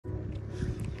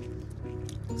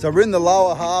So we're in the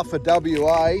lower half of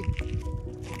WA,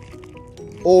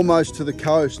 almost to the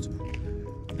coast.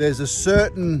 There's a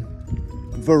certain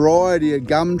variety of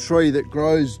gum tree that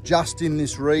grows just in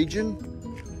this region,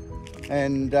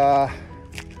 and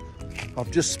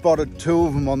I've just spotted 2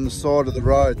 of them on the side of the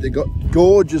road. They've got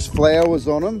gorgeous flowers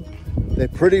on them. They're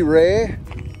pretty rare,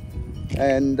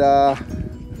 and I'll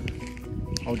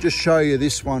just show you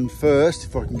this one first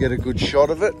if I can get a good shot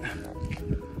of it.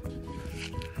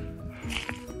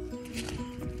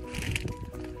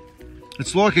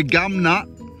 It's like a gum nut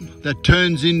that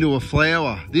turns into a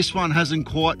flower. This one hasn't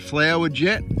quite flowered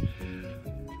yet,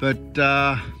 but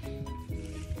there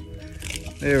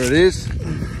it is.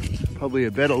 Probably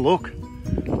a better look. A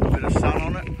bit of sun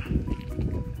on it.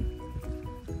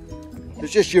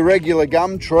 It's just your regular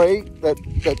gum tree that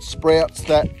sprouts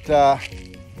that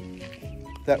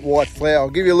that white flower. I'll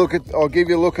give you a look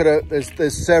at it.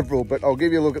 There's several, but I'll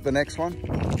give you a look at the next one.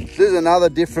 This is another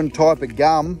different type of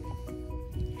gum.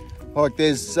 Like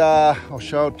there's, I'll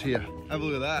show it to you. Have a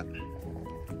look at that.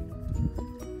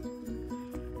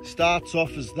 Starts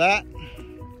off as that.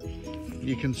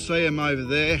 You can see them over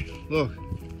there. Look,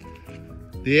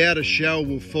 the outer shell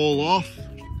will fall off.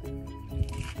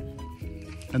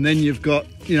 And then you've got,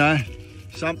 you know,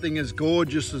 something as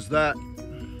gorgeous as that.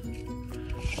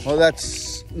 Well,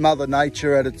 that's Mother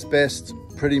Nature at its best,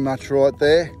 pretty much right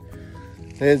there.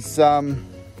 There's, you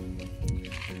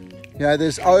know,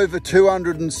 there's over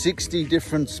 260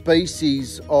 different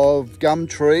species of gum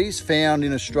trees found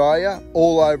in Australia,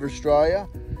 all over Australia,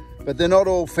 but they're not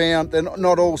all found.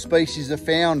 Not all species are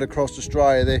found across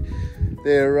Australia.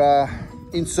 They're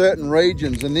in certain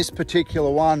regions, and this particular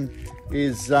one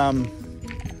is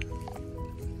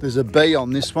there's a bee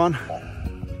on this one.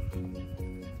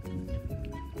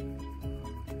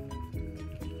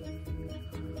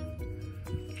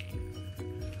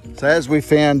 So as we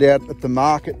found out at the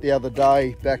market the other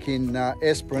day back in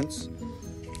Esperance,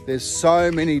 there's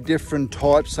so many different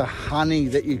types of honey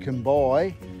that you can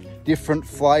buy, different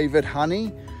flavoured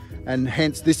honey, and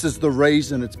hence this is the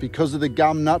reason. It's because of the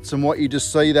gum nuts and what you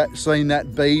just seen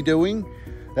that bee doing.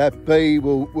 That bee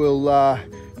will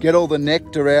get all the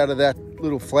nectar out of that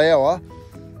little flower,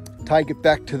 take it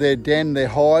back to their den, their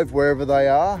hive, wherever they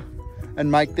are,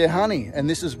 and make their honey. And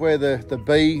this is where the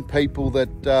bee people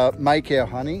that make our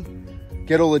honey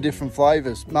get all the different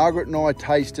flavours. Margaret and I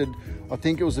tasted, I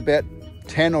think it was about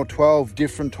 10 or 12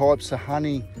 different types of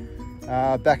honey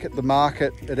back at the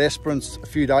market at Esperance a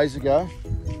few days ago.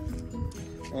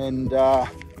 And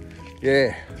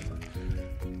yeah,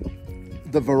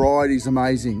 the variety's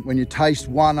amazing. When you taste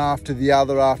one after the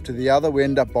other, we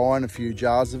end up buying a few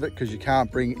jars of it because you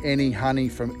can't bring any honey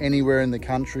from anywhere in the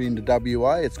country into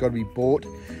WA. It's got to be bought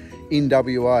in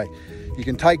WA. You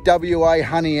can take WA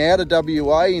honey out of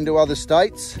WA into other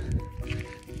states,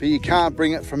 but you can't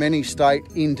bring it from any state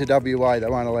into WA. They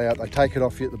won't allow it. They take it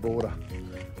off you at the border.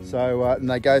 So, and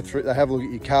they go through, they have a look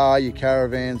at your car, your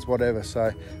caravans, whatever.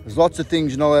 So there's lots of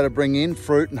things you're not allowed to bring in,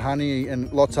 fruit and honey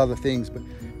and lots of other things, but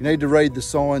you need to read the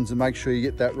signs and make sure you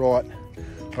get that right,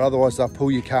 or otherwise they'll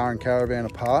pull your car and caravan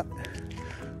apart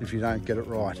if you don't get it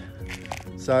right.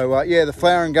 So yeah, the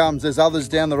flowering gums, there's others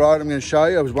down the road I'm going to show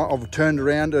you. I've turned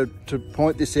around to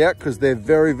point this out because they're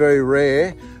very, very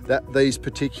rare, these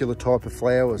particular type of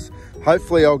flowers.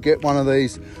 Hopefully I'll get one of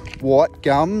these white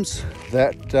gums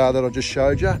that I just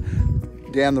showed you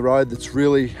down the road that's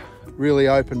really, really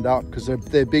opened up, because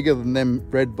they're bigger than them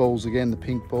red balls again, the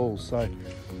pink balls. So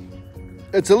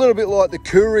it's a little bit like the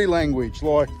Koori language.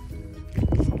 Like,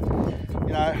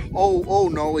 you know, all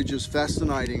knowledge is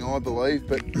fascinating, I believe,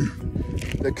 but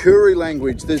the Koori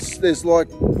language, there's like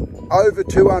over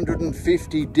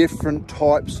 250 different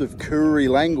types of Koori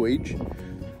language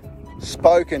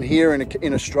spoken here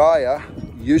in Australia,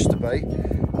 used to be.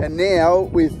 And now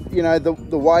with, you know, the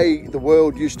way the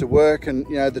world used to work, and,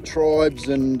 you know, the tribes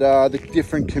and the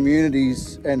different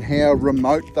communities and how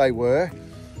remote they were,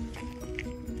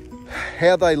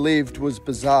 how they lived was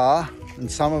bizarre,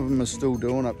 and some of them are still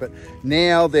doing it. But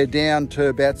now they're down to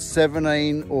about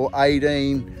 17 or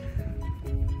 18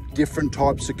 different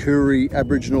types of Koori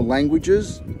Aboriginal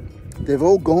languages. They've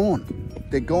all gone.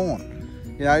 They're gone.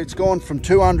 You know, it's gone from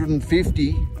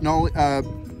 250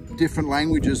 different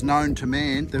languages known to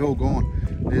man. They're all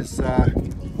gone. There's,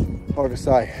 like I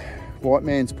say, white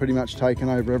man's pretty much taken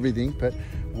over everything, but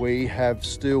we have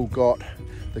still got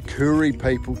the Koori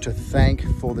people to thank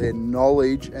for their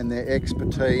knowledge and their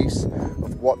expertise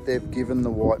of what they've given the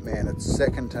white man. It's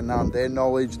second to none. Their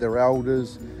knowledge, their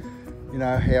elders, you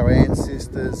know, our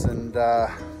ancestors, and the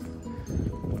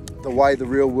way the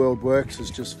real world works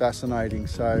is just fascinating.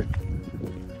 So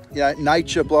you know,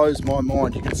 nature blows my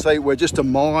mind. You can see we're just a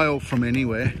mile from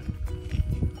anywhere.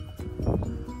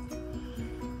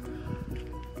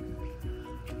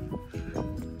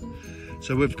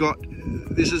 So we've got,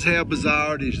 this is how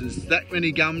bizarre it is. There's that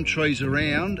many gum trees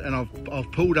around, and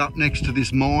I've pulled up next to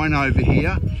this mine over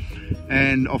here,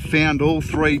 and I've found all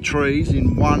 3 trees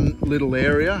in one little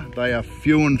area. They are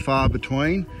few and far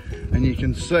between, and you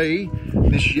can see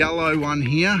this yellow one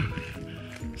here.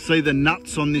 See the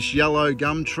nuts on this yellow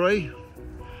gum tree?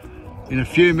 In a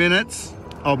few minutes,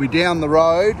 I'll be down the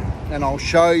road and I'll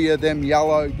show you them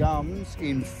yellow gums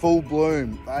in full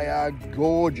bloom. They are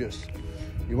gorgeous.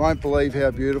 You won't believe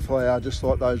how beautiful they are, just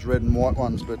like those red and white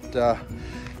ones. But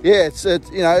yeah, it's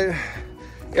you know,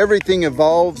 everything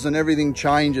evolves and everything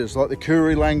changes. Like the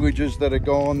Koori languages that are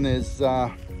gone, there's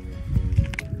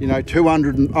you know,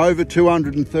 over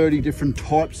 230 different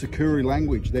types of Koori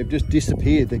language. They've just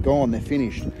disappeared. They're gone. They're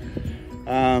finished.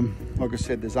 Like I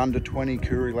said, there's under 20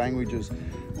 Koori languages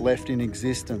left in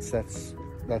existence. That's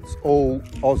all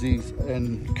Aussies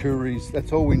and Kooris.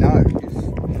 That's all we know.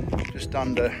 Just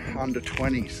under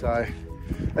 20. So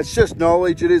it's just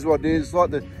knowledge. It is what it is.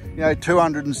 Like the, you know,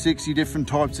 260 different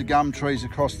types of gum trees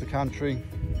across the country.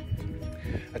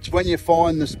 It's when you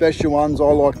find the special ones, I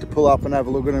like to pull up and have a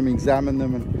look at them, examine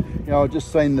them. And you know, I've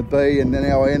just seen the bee, and then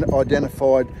I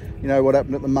identified, you know, what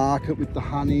happened at the market with the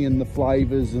honey and the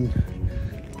flavours, and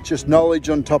just knowledge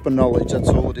on top of knowledge. That's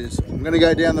all it is. I'm going to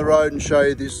go down the road and show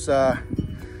you this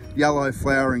yellow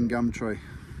flowering gum tree.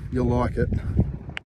 You'll like it.